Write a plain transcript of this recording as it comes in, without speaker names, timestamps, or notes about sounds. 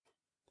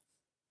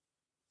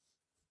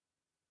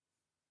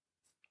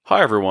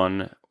Hi,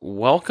 everyone.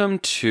 Welcome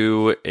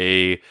to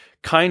a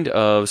kind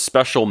of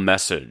special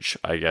message,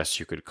 I guess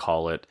you could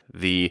call it.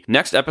 The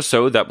next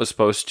episode that was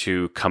supposed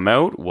to come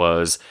out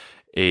was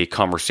a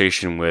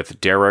conversation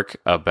with Derek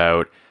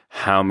about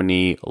how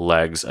many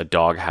legs a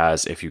dog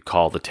has if you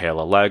call the tail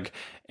a leg.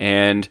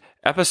 And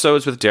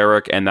episodes with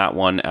Derek and that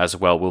one as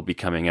well will be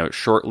coming out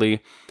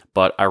shortly.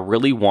 But I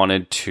really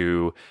wanted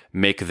to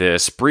make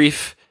this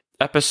brief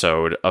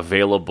episode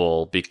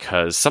available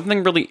because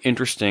something really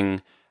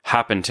interesting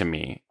happened to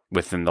me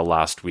within the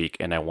last week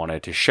and I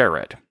wanted to share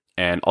it.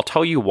 And I'll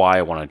tell you why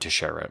I wanted to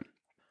share it.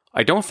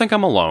 I don't think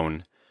I'm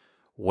alone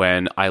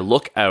when I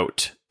look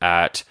out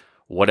at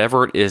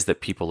whatever it is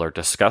that people are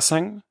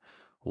discussing,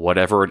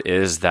 whatever it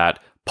is that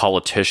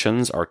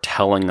politicians are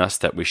telling us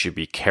that we should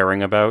be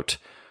caring about,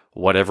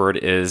 whatever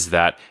it is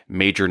that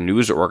major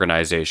news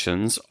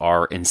organizations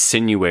are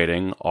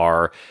insinuating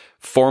are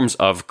forms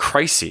of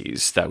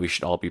crises that we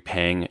should all be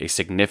paying a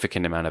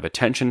significant amount of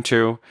attention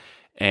to.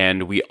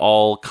 And we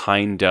all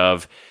kind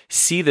of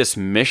see this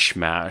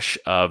mishmash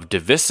of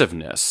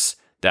divisiveness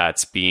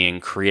that's being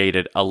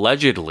created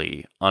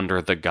allegedly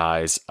under the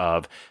guise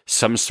of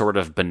some sort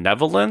of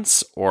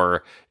benevolence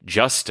or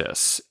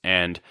justice.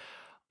 And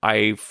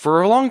I,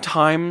 for a long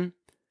time,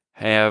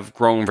 have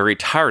grown very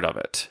tired of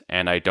it.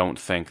 And I don't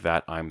think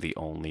that I'm the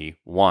only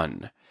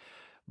one.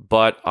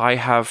 But I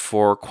have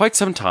for quite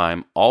some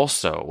time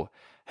also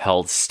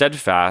held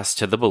steadfast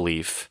to the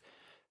belief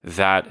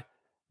that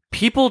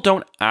people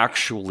don't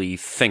actually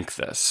think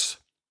this,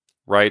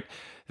 right?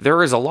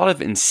 There is a lot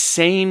of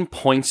insane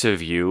points of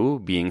view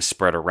being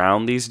spread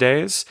around these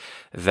days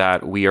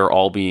that we are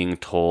all being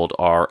told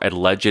are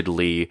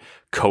allegedly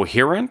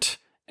coherent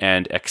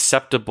and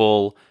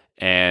acceptable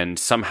and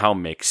somehow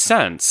make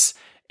sense.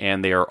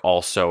 And they are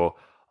also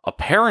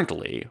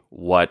apparently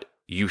what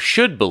you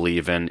should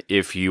believe in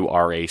if you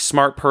are a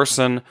smart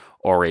person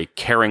or a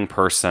caring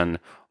person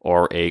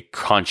or a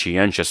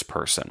conscientious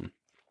person.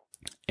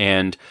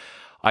 And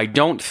I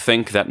don't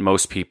think that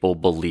most people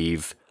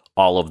believe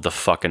all of the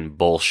fucking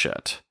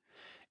bullshit.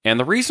 And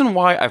the reason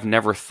why I've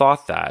never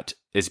thought that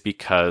is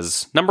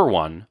because, number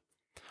one,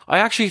 I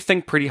actually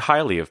think pretty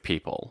highly of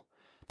people.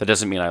 That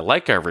doesn't mean I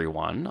like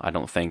everyone. I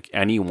don't think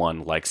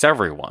anyone likes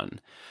everyone.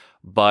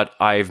 But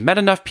I've met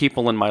enough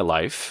people in my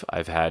life.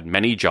 I've had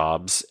many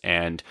jobs,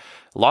 and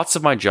lots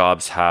of my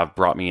jobs have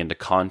brought me into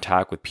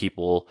contact with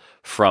people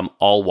from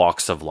all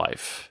walks of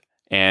life.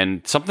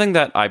 And something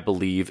that I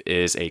believe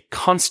is a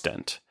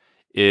constant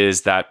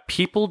is that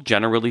people,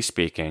 generally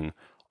speaking,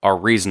 are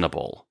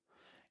reasonable.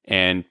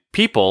 And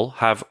people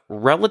have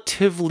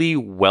relatively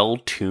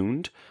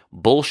well-tuned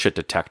bullshit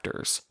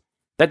detectors.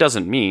 That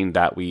doesn't mean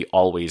that we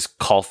always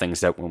call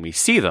things out when we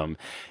see them.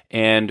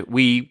 And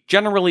we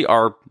generally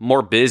are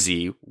more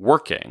busy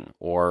working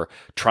or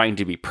trying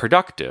to be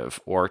productive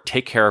or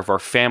take care of our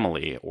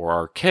family or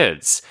our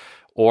kids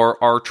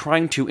or are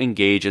trying to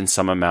engage in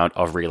some amount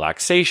of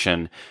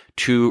relaxation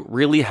to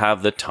really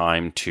have the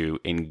time to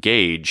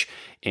engage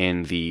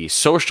in the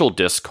social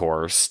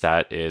discourse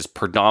that is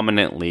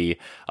predominantly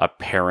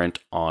apparent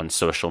on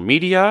social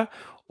media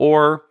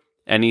or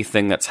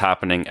anything that's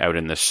happening out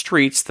in the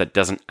streets that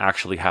doesn't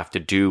actually have to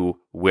do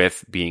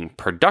with being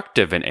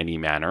productive in any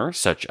manner,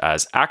 such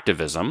as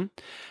activism,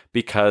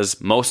 because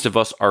most of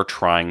us are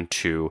trying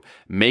to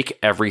make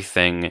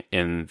everything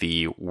in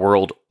the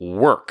world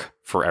work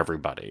for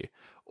everybody.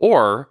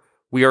 Or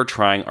we are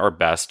trying our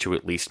best to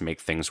at least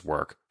make things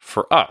work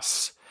for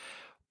us.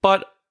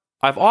 But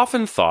I've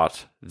often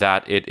thought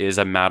that it is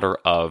a matter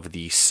of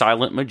the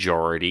silent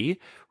majority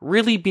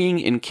really being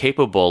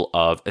incapable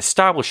of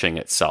establishing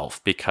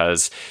itself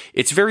because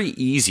it's very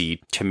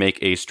easy to make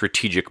a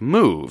strategic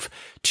move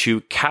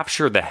to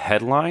capture the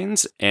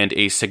headlines and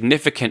a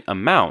significant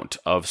amount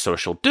of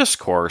social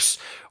discourse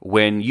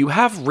when you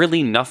have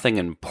really nothing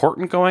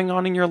important going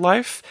on in your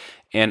life.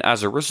 And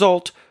as a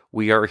result,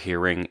 we are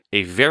hearing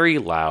a very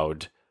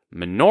loud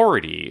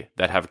minority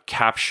that have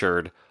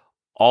captured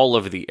all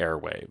of the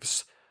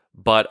airwaves.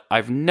 But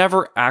I've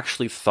never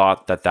actually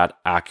thought that that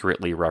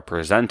accurately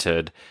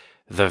represented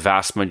the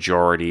vast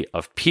majority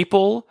of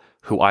people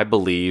who I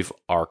believe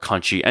are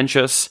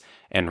conscientious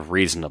and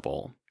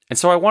reasonable. And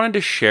so I wanted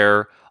to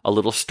share a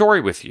little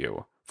story with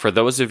you for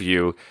those of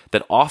you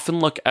that often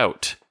look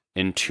out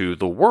into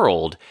the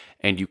world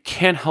and you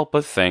can't help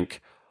but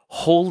think,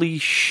 holy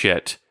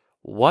shit,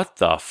 what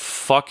the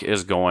fuck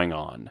is going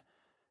on?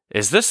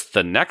 Is this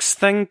the next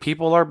thing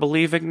people are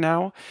believing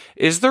now?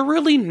 Is there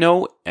really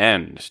no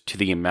end to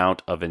the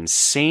amount of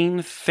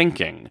insane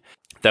thinking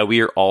that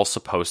we are all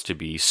supposed to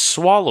be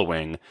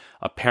swallowing,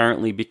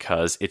 apparently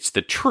because it's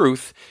the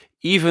truth,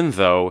 even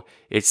though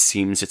it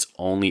seems it's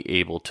only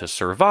able to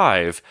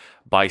survive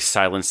by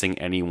silencing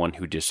anyone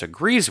who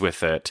disagrees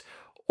with it,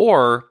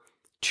 or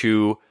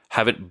to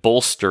have it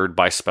bolstered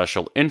by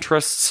special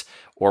interests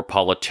or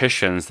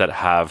politicians that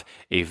have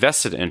a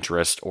vested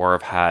interest or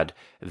have had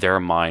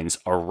their minds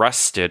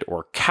arrested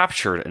or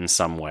captured in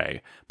some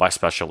way by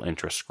special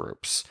interest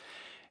groups.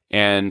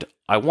 And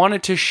I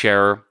wanted to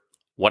share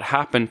what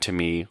happened to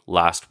me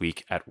last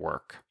week at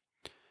work.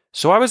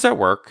 So I was at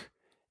work,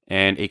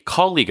 and a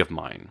colleague of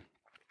mine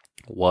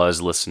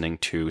was listening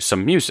to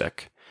some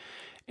music.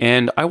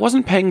 And I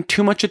wasn't paying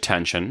too much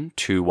attention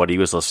to what he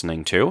was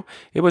listening to.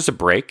 It was a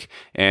break,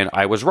 and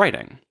I was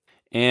writing.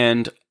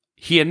 And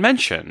he had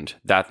mentioned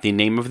that the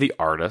name of the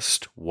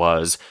artist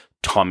was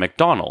Tom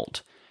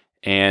MacDonald.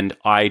 And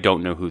I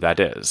don't know who that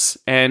is.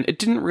 And it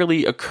didn't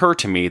really occur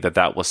to me that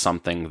that was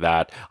something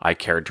that I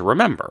cared to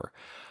remember.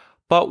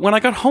 But when I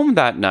got home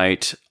that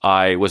night,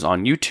 I was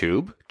on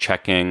YouTube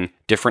checking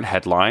different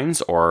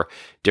headlines or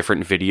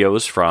different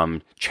videos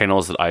from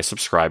channels that I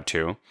subscribe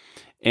to.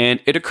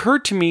 And it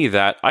occurred to me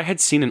that I had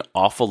seen an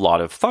awful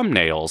lot of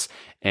thumbnails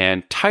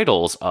and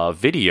titles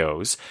of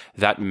videos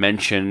that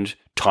mentioned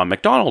Tom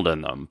MacDonald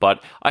in them,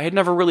 but I had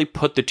never really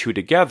put the two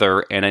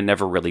together, and I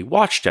never really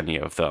watched any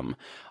of them.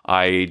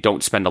 I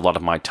don't spend a lot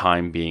of my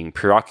time being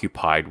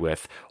preoccupied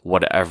with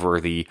whatever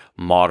the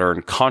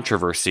modern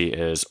controversy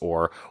is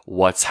or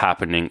what's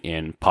happening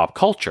in pop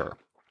culture.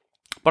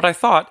 But I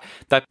thought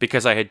that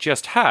because I had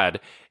just had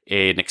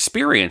an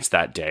experience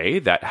that day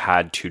that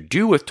had to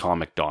do with Tom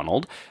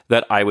MacDonald,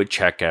 that I would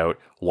check out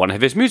one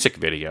of his music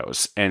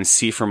videos and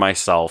see for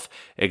myself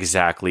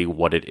exactly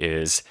what it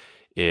is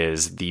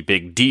the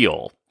big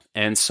deal.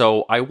 And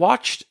so I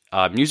watched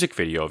a music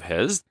video of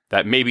his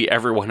that maybe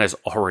everyone has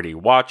already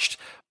watched,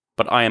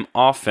 but I am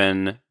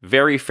often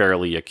very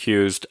fairly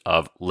accused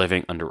of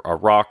living under a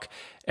rock,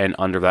 and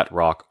under that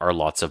rock are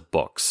lots of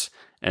books.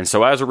 And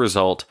so as a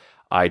result,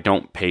 I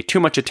don't pay too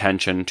much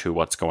attention to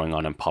what's going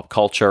on in pop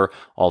culture,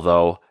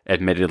 although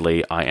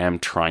admittedly I am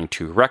trying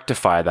to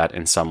rectify that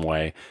in some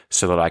way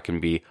so that I can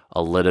be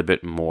a little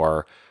bit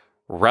more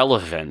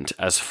relevant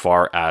as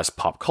far as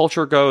pop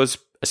culture goes,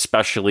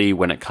 especially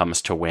when it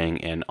comes to weighing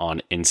in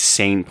on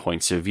insane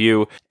points of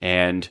view.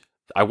 And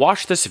I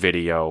watched this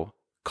video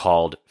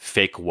called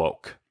Fake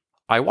Woke.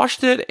 I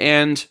watched it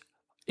and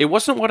it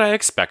wasn't what I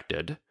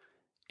expected.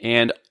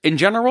 And in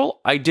general,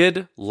 I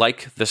did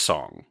like the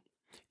song.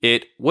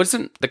 It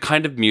wasn't the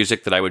kind of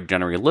music that I would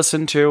generally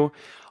listen to.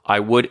 I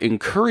would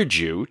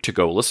encourage you to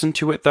go listen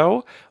to it,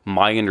 though.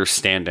 My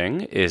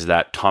understanding is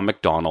that Tom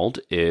MacDonald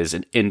is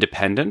an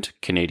independent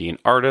Canadian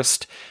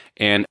artist,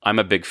 and I'm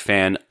a big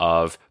fan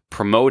of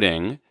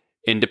promoting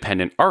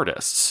independent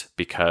artists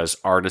because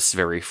artists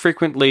very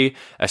frequently,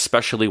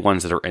 especially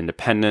ones that are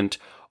independent,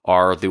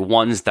 are the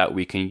ones that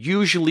we can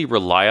usually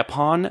rely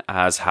upon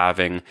as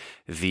having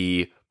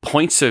the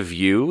points of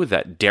view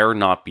that dare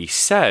not be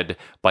said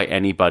by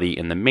anybody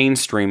in the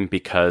mainstream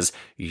because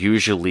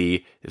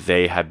usually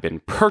they have been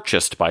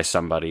purchased by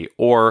somebody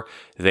or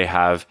they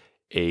have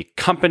a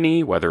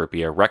company, whether it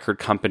be a record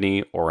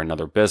company or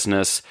another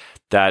business,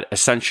 that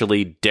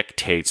essentially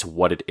dictates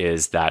what it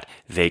is that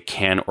they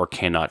can or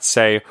cannot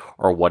say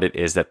or what it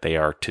is that they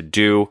are to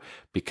do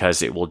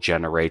because it will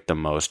generate the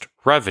most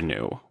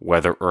revenue.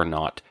 Whether or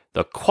not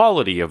the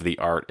quality of the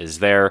art is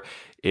there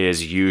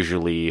is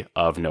usually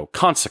of no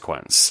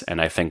consequence,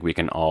 and I think we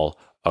can all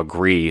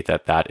agree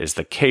that that is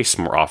the case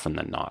more often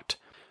than not.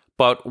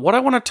 But what I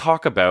want to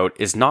talk about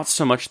is not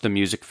so much the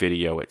music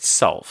video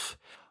itself.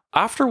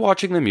 After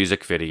watching the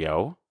music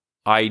video,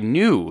 I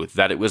knew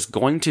that it was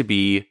going to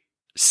be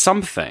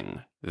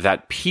something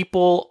that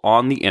people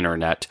on the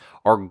internet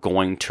are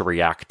going to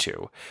react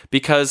to.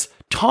 Because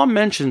Tom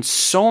mentioned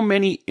so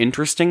many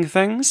interesting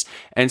things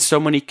and so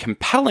many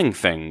compelling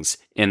things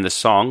in the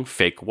song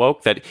Fake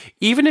Woke that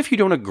even if you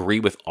don't agree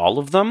with all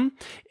of them,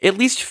 at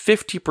least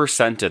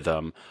 50% of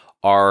them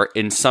are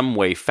in some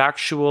way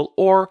factual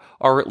or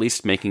are at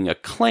least making a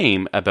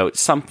claim about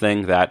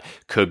something that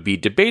could be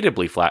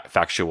debatably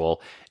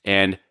factual,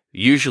 and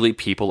usually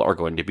people are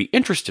going to be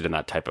interested in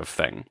that type of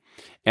thing.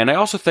 And I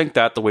also think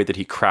that the way that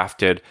he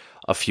crafted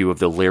a few of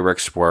the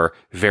lyrics were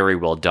very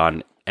well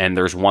done, and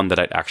there's one that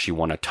I'd actually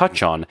want to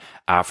touch on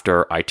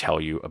after I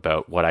tell you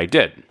about what I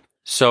did.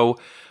 So,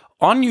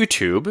 on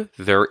YouTube,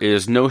 there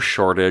is no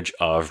shortage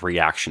of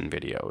reaction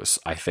videos.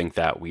 I think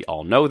that we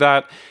all know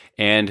that,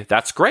 and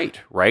that's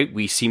great, right?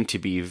 We seem to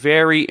be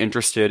very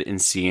interested in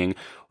seeing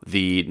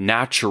the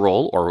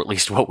natural, or at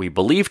least what we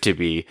believe to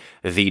be,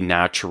 the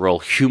natural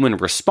human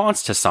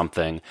response to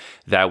something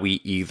that we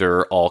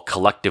either all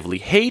collectively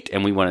hate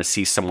and we want to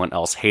see someone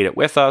else hate it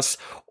with us,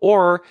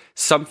 or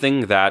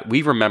something that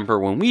we remember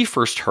when we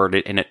first heard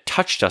it and it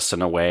touched us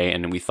in a way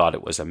and we thought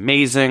it was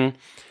amazing.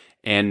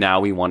 And now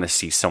we want to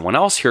see someone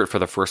else hear it for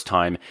the first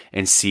time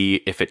and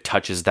see if it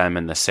touches them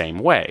in the same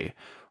way,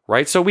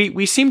 right? So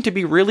we seem to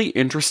be really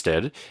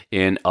interested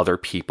in other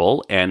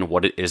people and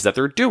what it is that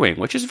they're doing,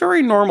 which is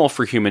very normal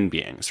for human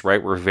beings,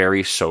 right? We're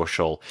very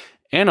social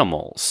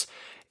animals.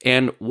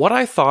 And what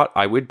I thought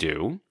I would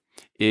do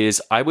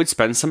is I would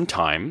spend some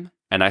time,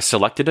 and I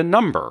selected a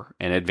number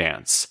in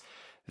advance,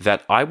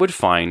 that I would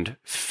find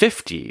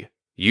 50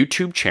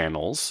 YouTube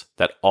channels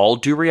that all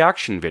do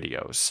reaction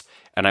videos.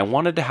 And I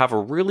wanted to have a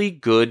really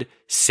good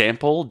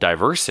sample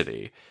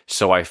diversity.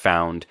 So I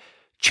found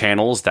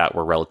channels that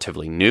were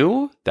relatively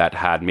new, that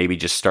had maybe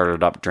just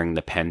started up during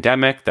the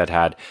pandemic, that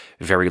had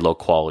very low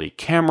quality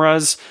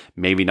cameras,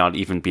 maybe not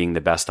even being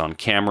the best on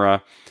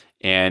camera,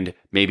 and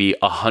maybe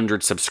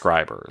 100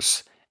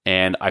 subscribers.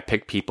 And I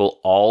picked people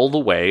all the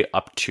way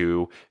up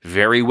to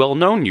very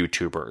well-known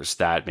YouTubers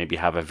that maybe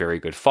have a very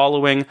good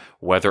following,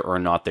 whether or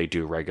not they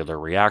do regular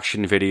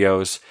reaction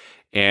videos.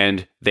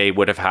 And they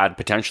would have had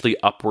potentially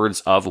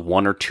upwards of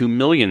 1 or 2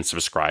 million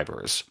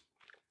subscribers.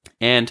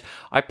 And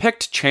I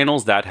picked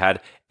channels that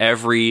had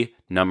every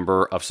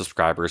number of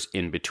subscribers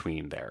in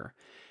between there.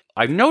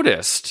 I've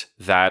noticed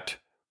that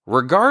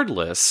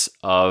regardless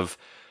of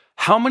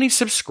how many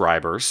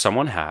subscribers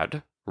someone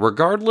had,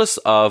 regardless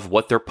of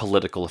what their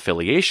political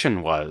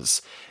affiliation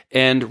was,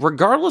 and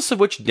regardless of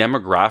which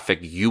demographic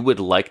you would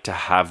like to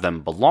have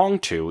them belong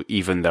to,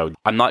 even though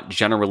I'm not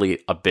generally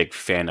a big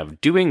fan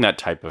of doing that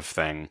type of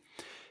thing,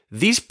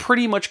 these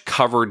pretty much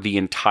covered the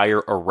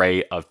entire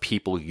array of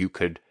people you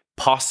could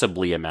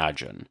possibly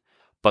imagine.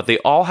 But they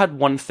all had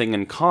one thing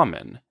in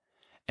common.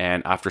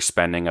 And after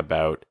spending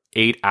about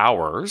 8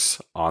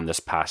 hours on this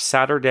past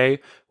Saturday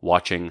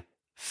watching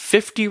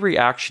 50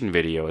 reaction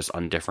videos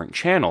on different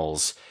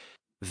channels,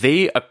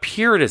 they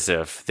appeared as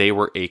if they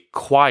were a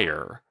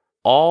choir,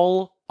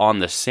 all on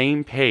the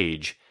same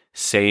page,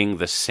 saying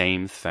the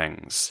same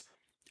things.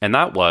 And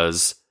that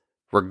was,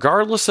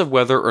 regardless of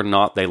whether or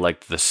not they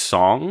liked the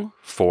song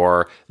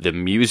for the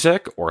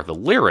music or the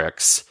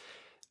lyrics,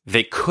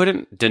 they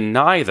couldn't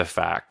deny the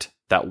fact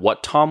that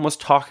what Tom was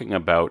talking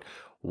about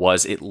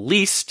was at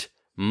least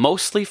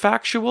mostly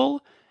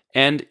factual,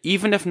 and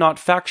even if not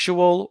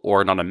factual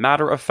or not a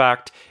matter of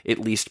fact, at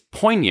least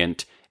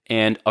poignant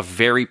and a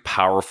very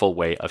powerful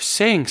way of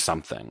saying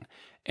something.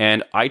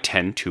 And I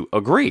tend to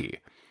agree.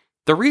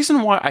 The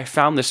reason why I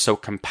found this so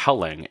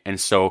compelling and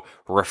so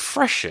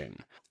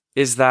refreshing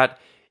is that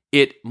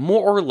it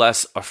more or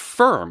less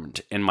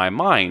affirmed in my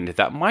mind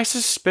that my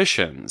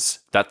suspicions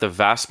that the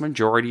vast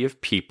majority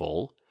of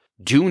people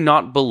do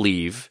not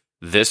believe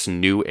this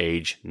new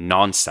age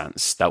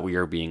nonsense that we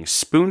are being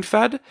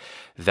spoon-fed,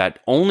 that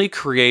only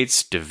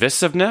creates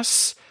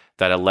divisiveness,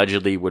 that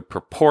allegedly would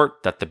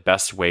purport that the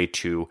best way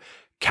to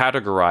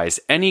categorize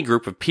any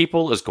group of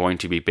people is going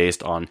to be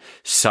based on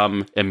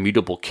some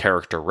immutable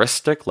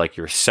characteristic like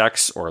your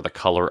sex or the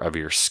color of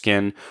your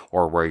skin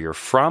or where you're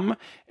from.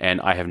 And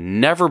I have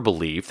never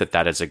believed that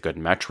that is a good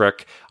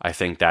metric. I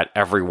think that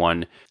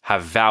everyone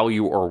have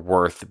value or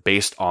worth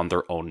based on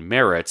their own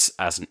merits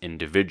as an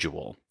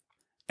individual.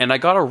 And I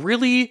got a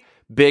really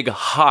big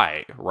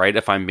high, right,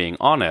 if I'm being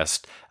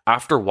honest,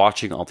 after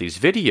watching all these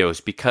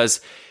videos, because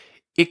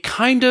it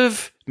kind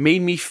of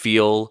made me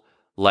feel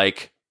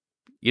like,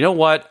 you know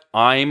what,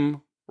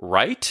 I'm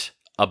right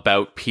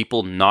about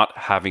people not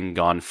having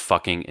gone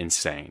fucking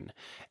insane.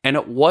 And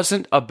it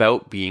wasn't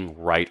about being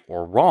right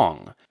or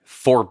wrong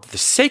for the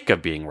sake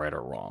of being right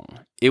or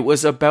wrong. It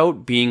was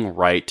about being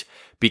right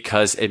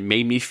because it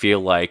made me feel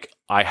like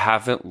I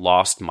haven't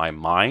lost my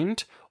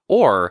mind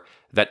or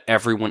that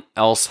everyone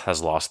else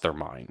has lost their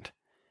mind.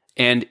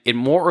 And it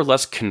more or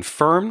less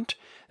confirmed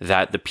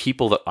that the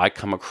people that I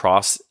come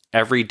across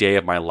every day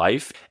of my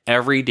life,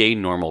 everyday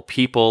normal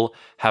people,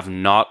 have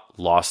not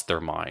lost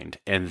their mind.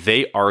 And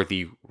they are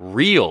the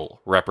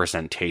real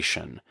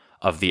representation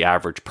of the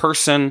average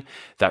person,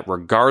 that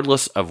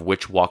regardless of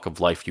which walk of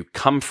life you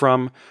come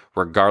from,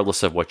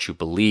 regardless of what you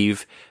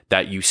believe,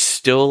 that you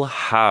still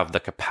have the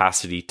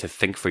capacity to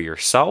think for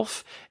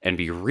yourself and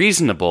be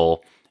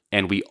reasonable.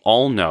 And we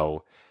all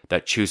know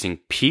that choosing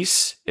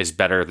peace is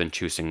better than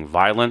choosing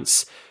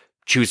violence.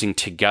 Choosing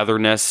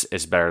togetherness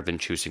is better than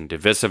choosing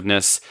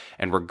divisiveness.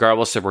 And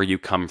regardless of where you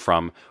come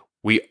from,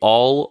 we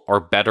all are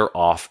better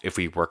off if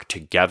we work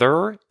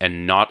together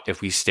and not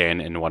if we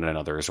stand in one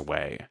another's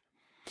way.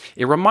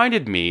 It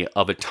reminded me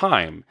of a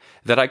time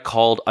that I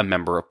called a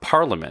member of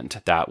parliament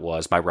that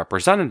was my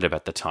representative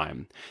at the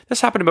time. This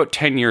happened about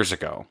 10 years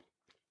ago.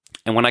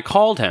 And when I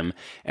called him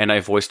and I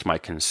voiced my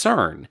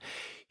concern,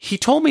 he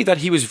told me that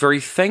he was very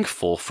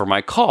thankful for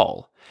my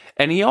call.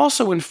 And he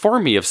also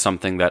informed me of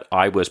something that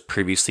I was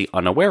previously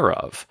unaware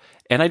of.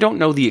 And I don't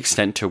know the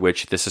extent to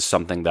which this is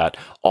something that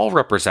all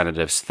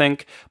representatives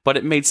think, but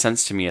it made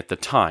sense to me at the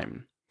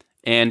time.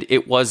 And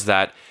it was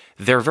that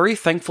they're very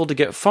thankful to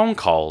get phone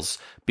calls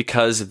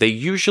because they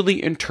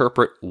usually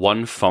interpret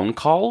one phone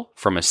call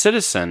from a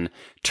citizen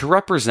to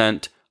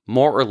represent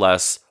more or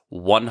less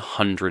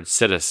 100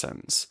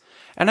 citizens.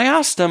 And I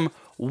asked him,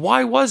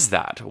 why was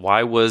that?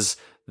 Why was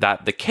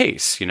that the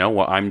case? You know,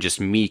 well, I'm just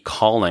me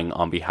calling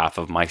on behalf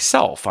of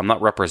myself. I'm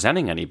not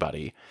representing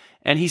anybody.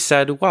 And he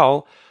said,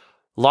 well,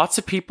 lots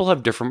of people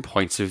have different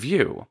points of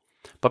view,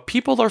 but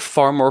people are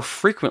far more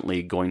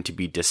frequently going to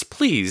be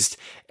displeased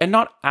and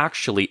not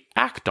actually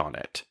act on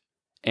it.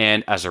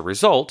 And as a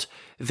result,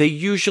 they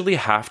usually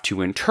have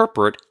to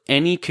interpret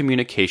any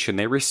communication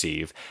they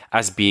receive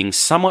as being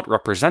somewhat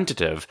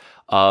representative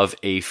of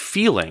a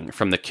feeling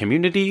from the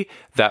community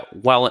that,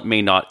 while it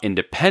may not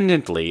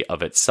independently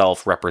of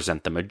itself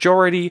represent the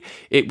majority,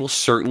 it will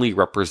certainly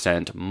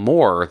represent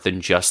more than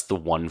just the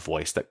one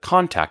voice that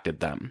contacted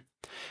them.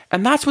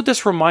 And that's what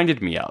this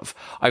reminded me of.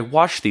 I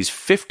watched these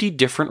 50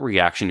 different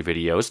reaction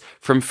videos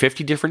from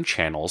 50 different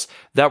channels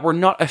that were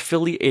not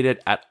affiliated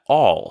at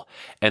all.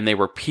 And they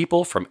were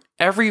people from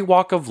every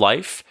walk of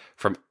life,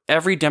 from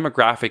every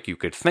demographic you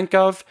could think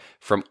of,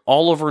 from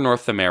all over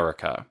North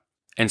America.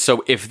 And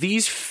so if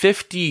these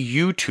 50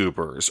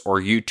 YouTubers or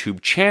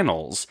YouTube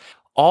channels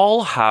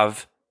all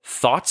have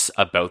thoughts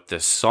about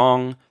this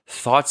song,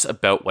 thoughts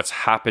about what's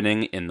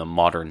happening in the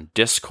modern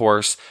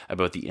discourse,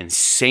 about the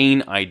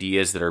insane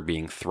ideas that are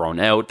being thrown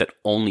out that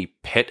only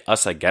pit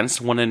us against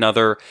one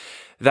another,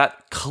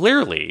 that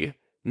clearly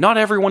not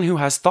everyone who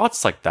has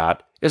thoughts like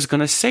that is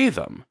going to say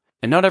them.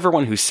 And not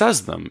everyone who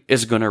says them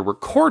is going to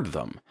record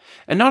them.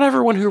 And not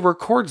everyone who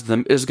records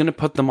them is going to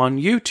put them on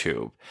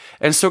YouTube.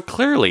 And so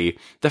clearly,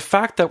 the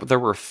fact that there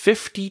were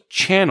 50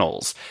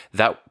 channels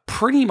that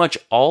pretty much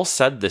all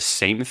said the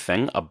same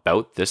thing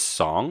about this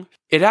song,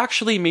 it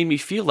actually made me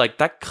feel like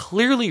that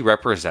clearly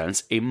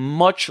represents a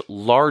much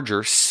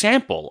larger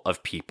sample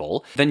of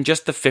people than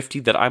just the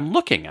 50 that I'm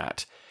looking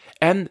at.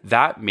 And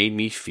that made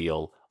me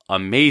feel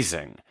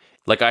amazing.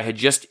 Like I had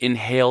just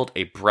inhaled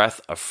a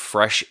breath of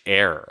fresh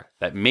air,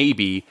 that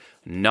maybe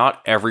not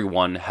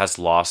everyone has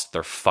lost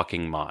their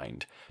fucking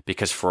mind.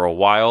 Because for a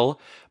while,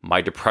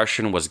 my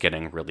depression was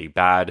getting really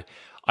bad.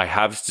 I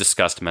have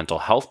discussed mental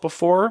health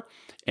before,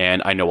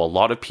 and I know a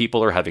lot of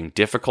people are having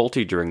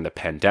difficulty during the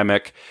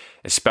pandemic,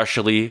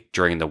 especially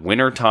during the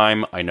winter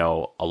time. I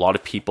know a lot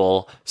of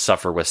people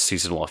suffer with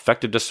seasonal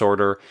affective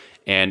disorder,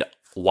 and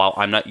while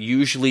I'm not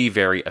usually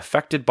very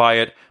affected by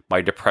it, my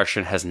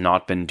depression has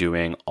not been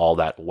doing all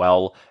that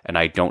well, and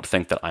I don't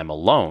think that I'm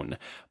alone.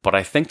 But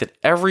I think that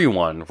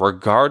everyone,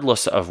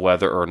 regardless of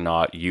whether or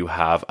not you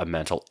have a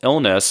mental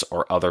illness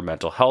or other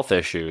mental health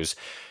issues,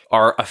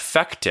 are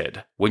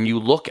affected when you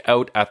look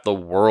out at the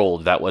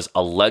world that was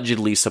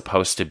allegedly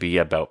supposed to be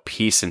about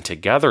peace and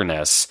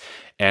togetherness,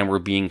 and we're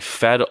being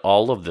fed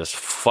all of this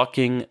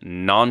fucking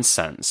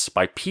nonsense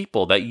by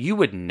people that you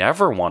would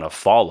never want to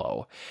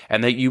follow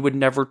and that you would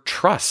never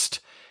trust.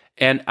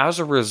 And as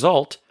a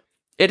result,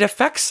 it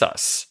affects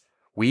us.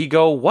 We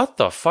go, what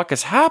the fuck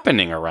is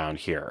happening around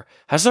here?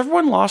 Has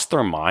everyone lost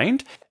their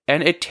mind?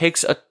 And it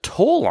takes a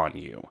toll on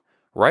you,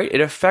 right? It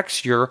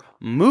affects your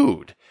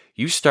mood.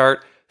 You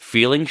start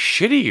feeling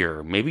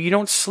shittier. Maybe you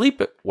don't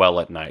sleep well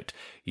at night.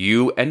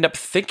 You end up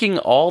thinking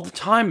all the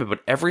time about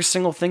every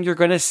single thing you're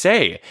going to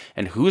say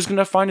and who's going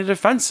to find it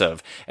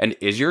offensive. And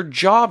is your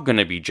job going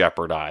to be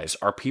jeopardized?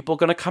 Are people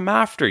going to come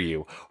after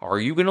you? Are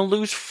you going to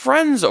lose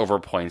friends over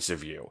points of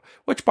view?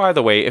 Which, by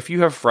the way, if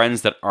you have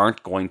friends that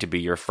aren't going to be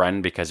your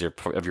friend because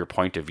of your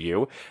point of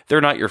view, they're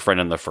not your friend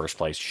in the first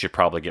place. You should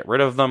probably get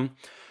rid of them.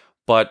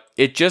 But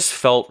it just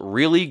felt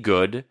really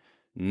good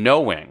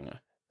knowing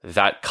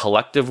that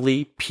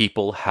collectively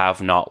people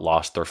have not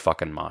lost their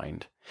fucking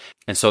mind.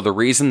 And so the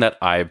reason that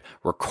I'm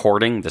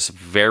recording this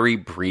very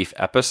brief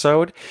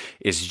episode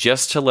is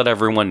just to let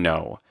everyone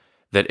know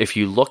that if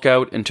you look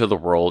out into the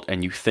world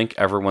and you think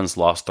everyone's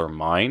lost their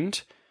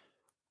mind,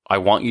 I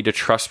want you to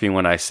trust me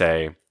when I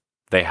say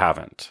they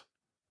haven't.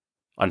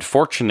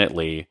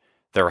 Unfortunately,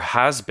 there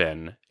has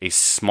been a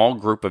small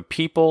group of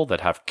people that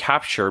have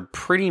captured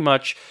pretty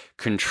much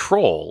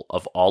control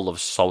of all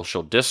of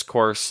social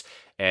discourse,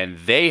 and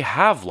they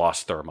have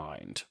lost their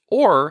mind.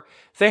 Or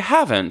they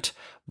haven't,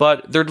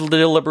 but they're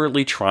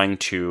deliberately trying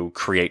to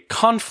create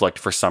conflict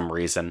for some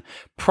reason,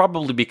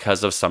 probably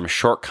because of some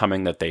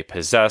shortcoming that they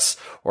possess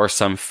or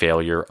some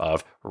failure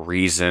of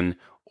reason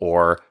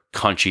or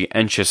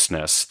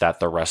conscientiousness that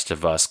the rest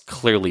of us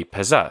clearly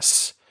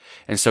possess.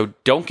 And so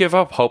don't give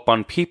up hope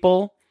on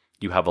people.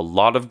 You have a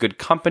lot of good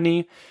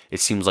company. It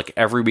seems like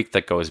every week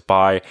that goes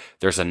by,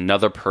 there's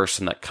another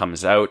person that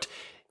comes out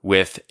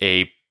with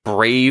a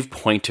brave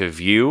point of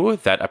view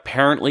that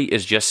apparently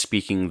is just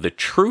speaking the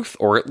truth,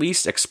 or at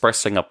least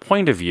expressing a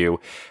point of view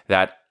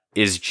that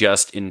is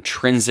just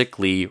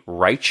intrinsically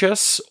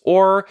righteous,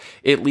 or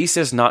at least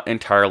is not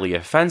entirely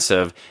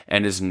offensive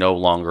and is no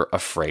longer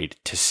afraid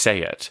to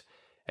say it.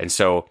 And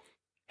so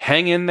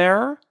hang in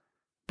there,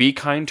 be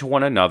kind to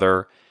one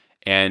another,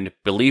 and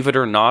believe it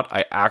or not,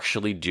 I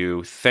actually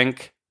do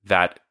think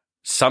that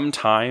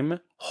sometime,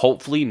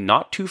 hopefully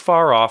not too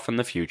far off in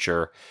the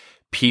future,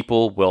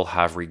 people will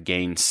have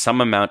regained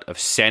some amount of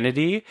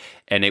sanity,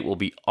 and it will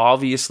be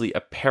obviously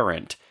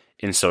apparent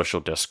in social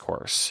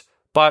discourse.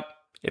 But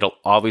it'll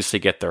obviously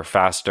get there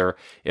faster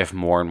if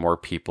more and more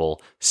people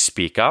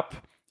speak up.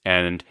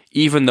 And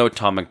even though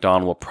Tom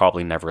MacDonald will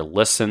probably never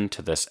listen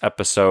to this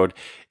episode,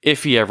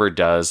 if he ever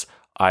does,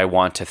 I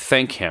want to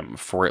thank him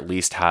for at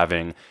least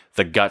having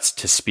the guts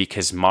to speak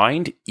his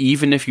mind,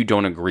 even if you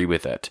don't agree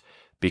with it,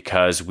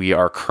 because we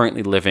are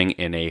currently living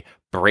in a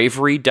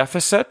bravery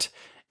deficit,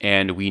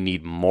 and we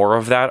need more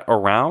of that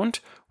around,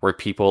 where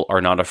people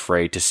are not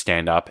afraid to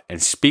stand up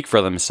and speak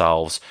for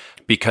themselves,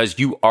 because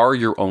you are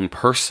your own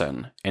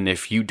person. And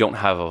if you don't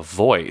have a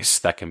voice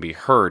that can be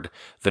heard,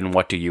 then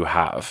what do you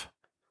have?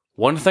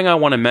 One thing I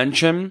want to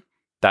mention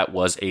That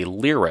was a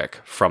lyric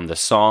from the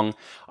song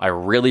I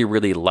really,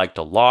 really liked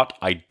a lot.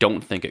 I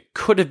don't think it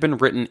could have been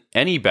written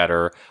any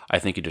better. I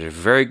think you did a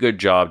very good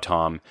job,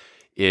 Tom.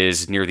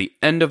 Is near the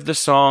end of the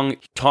song,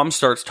 Tom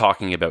starts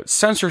talking about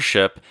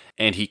censorship,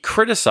 and he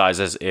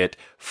criticizes it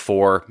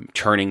for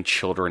turning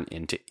children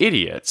into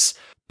idiots.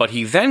 But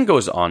he then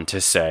goes on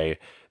to say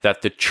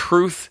that the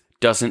truth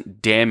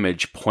doesn't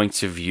damage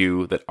points of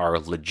view that are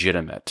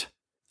legitimate.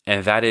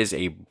 And that is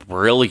a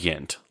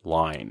brilliant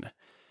line.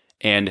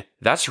 And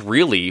that's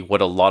really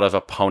what a lot of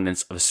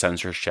opponents of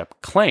censorship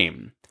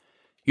claim.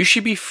 You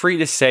should be free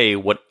to say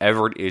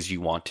whatever it is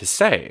you want to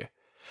say.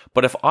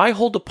 But if I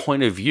hold a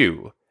point of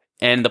view,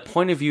 and the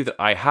point of view that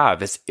I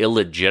have is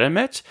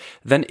illegitimate,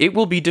 then it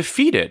will be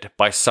defeated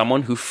by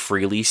someone who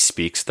freely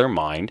speaks their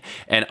mind,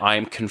 and I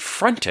am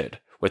confronted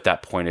with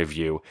that point of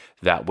view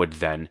that would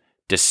then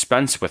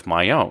dispense with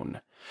my own.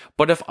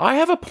 But if I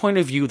have a point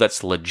of view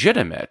that's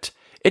legitimate,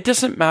 it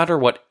doesn't matter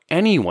what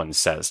anyone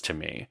says to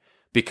me,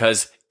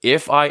 because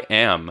if I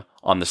am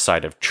on the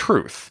side of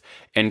truth,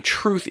 and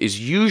truth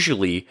is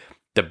usually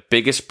the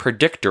biggest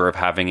predictor of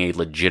having a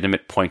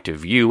legitimate point of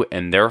view,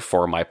 and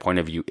therefore my point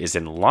of view is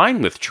in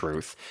line with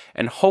truth,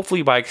 and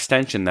hopefully by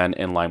extension then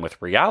in line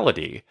with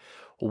reality,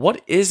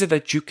 what is it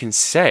that you can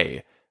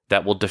say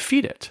that will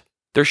defeat it?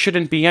 There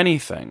shouldn't be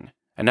anything.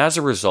 And as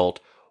a result,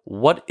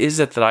 what is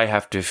it that I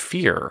have to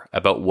fear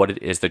about what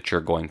it is that you're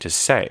going to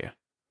say?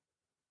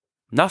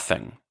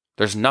 Nothing.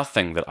 There's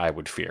nothing that I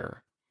would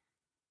fear.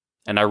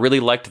 And I really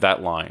liked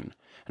that line.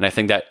 And I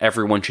think that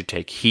everyone should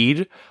take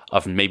heed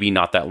of maybe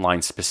not that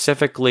line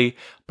specifically,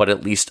 but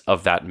at least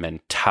of that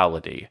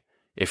mentality.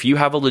 If you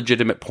have a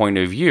legitimate point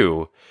of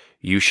view,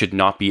 you should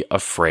not be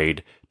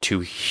afraid to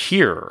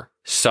hear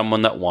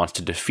someone that wants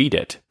to defeat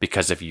it,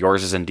 because if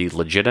yours is indeed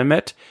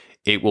legitimate,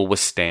 it will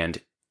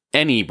withstand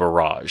any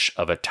barrage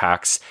of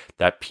attacks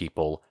that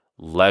people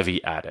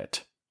levy at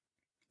it.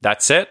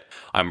 That's it.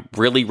 I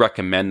really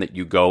recommend that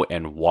you go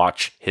and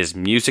watch his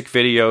music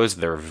videos.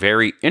 They're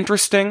very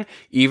interesting.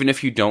 Even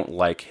if you don't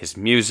like his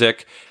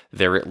music,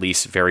 they're at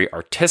least very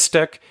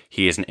artistic.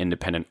 He is an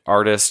independent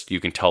artist. You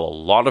can tell a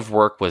lot of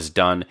work was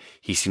done.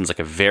 He seems like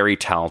a very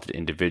talented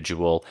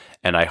individual,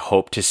 and I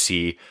hope to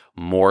see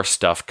more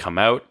stuff come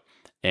out.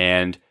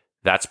 And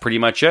that's pretty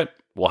much it.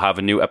 We'll have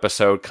a new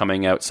episode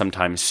coming out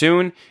sometime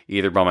soon,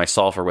 either by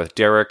myself or with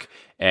Derek,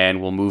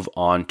 and we'll move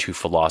on to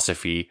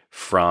philosophy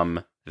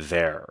from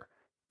there.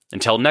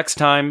 Until next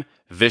time,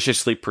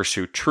 viciously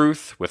pursue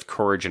truth with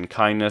courage and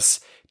kindness.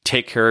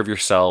 Take care of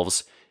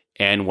yourselves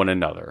and one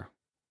another.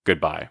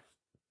 Goodbye.